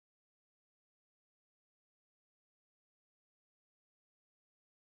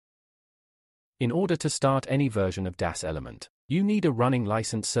In order to start any version of DAS Element, you need a running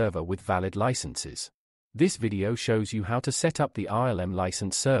license server with valid licenses. This video shows you how to set up the ILM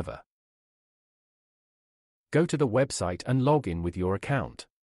license server. Go to the website and log in with your account.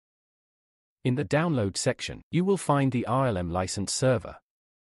 In the download section, you will find the ILM license server.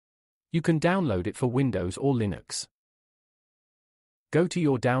 You can download it for Windows or Linux. Go to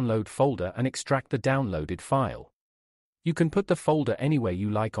your download folder and extract the downloaded file. You can put the folder anywhere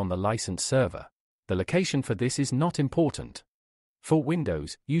you like on the license server. The location for this is not important. For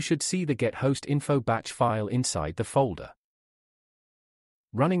Windows, you should see the get host info batch file inside the folder.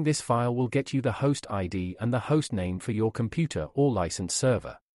 Running this file will get you the host ID and the host name for your computer or license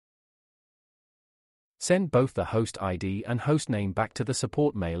server. Send both the host ID and host name back to the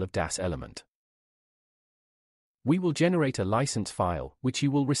support mail of DAS Element. We will generate a license file, which you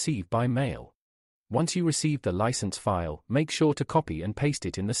will receive by mail. Once you receive the license file, make sure to copy and paste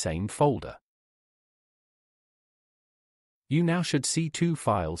it in the same folder. You now should see two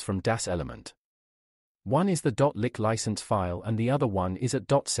files from DAS Element. One is the .lic license file and the other one is a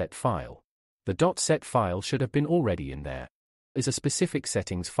 .set file. The .set file should have been already in there. Is a specific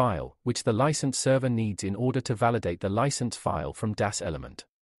settings file, which the license server needs in order to validate the license file from DAS Element.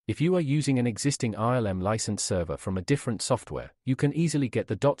 If you are using an existing ILM license server from a different software, you can easily get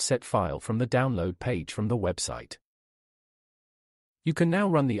the .set file from the download page from the website. You can now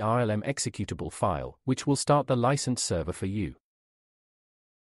run the ILM executable file, which will start the license server for you.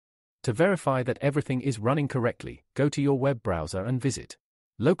 To verify that everything is running correctly, go to your web browser and visit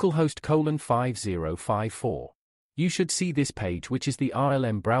localhost:5054. You should see this page, which is the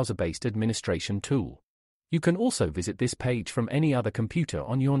ILM browser-based administration tool. You can also visit this page from any other computer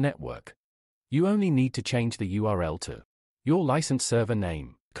on your network. You only need to change the URL to your license server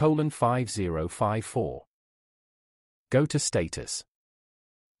name, :5054. Go to Status.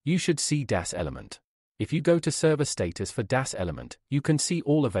 You should see DAS Element. If you go to Server Status for DAS Element, you can see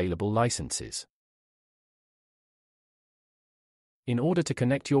all available licenses. In order to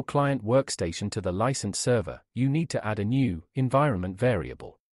connect your client workstation to the license server, you need to add a new environment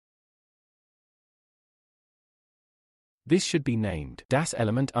variable. This should be named DAS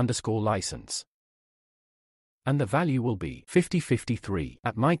Element_license. And the value will be 5053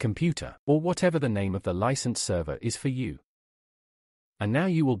 at my computer, or whatever the name of the license server is for you. And now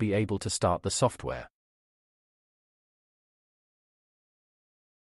you will be able to start the software.